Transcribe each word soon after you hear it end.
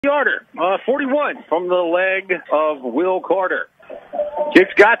Yarder, 41 from the leg of Will Carter.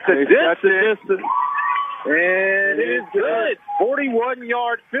 Kick's got the distance, and it is good.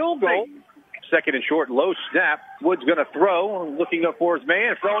 41-yard field goal. Second and short, low snap. Wood's going to throw, looking up for his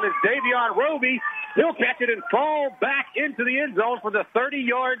man. Throwing is Davion Roby. He'll catch it and fall back into the end zone for the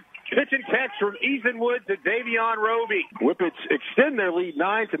 30-yard pitch and catch from Ethan Wood to Davion Roby. Whippets extend their lead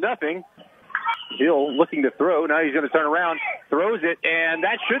 9-0. Hill looking to throw. Now he's going to turn around, throws it, and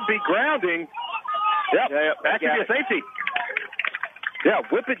that should be grounding. Yep, that should be a safety. Yeah,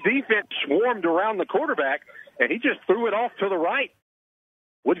 Whippet defense swarmed around the quarterback, and he just threw it off to the right.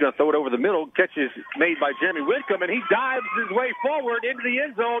 Wood's going to throw it over the middle. Catch is made by Jeremy Whitcomb, and he dives his way forward into the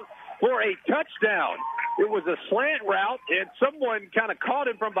end zone for a touchdown. It was a slant route, and someone kind of caught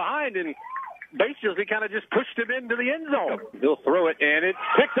him from behind and basically kind of just pushed him into the end zone. He'll throw it, and it's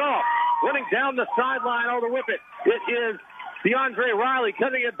picked off. Running down the sideline over Whippet, it is DeAndre Riley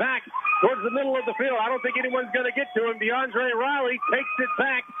cutting it back towards the middle of the field. I don't think anyone's going to get to him. DeAndre Riley takes it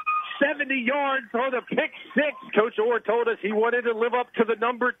back 70 yards for the pick six. Coach Orr told us he wanted to live up to the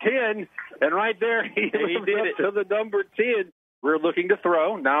number 10, and right there he lived up to the number 10. We're looking to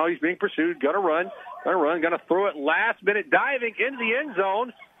throw. Now he's being pursued. Going to run. Going to throw it last minute, diving into the end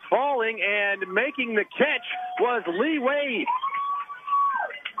zone. Falling and making the catch was Lee Wade.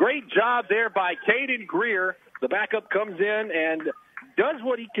 Great job there by Caden Greer. The backup comes in and does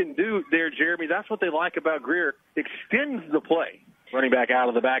what he can do there, Jeremy. That's what they like about Greer. Extends the play. Running back out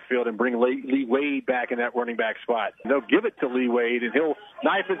of the backfield and bring Lee Wade back in that running back spot. They'll give it to Lee Wade, and he'll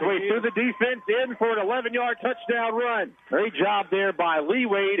knife his way through the defense in for an 11-yard touchdown run. Great job there by Lee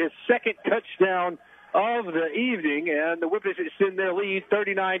Wade, his second touchdown of the evening, and the Whippets extend their lead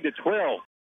 39-12.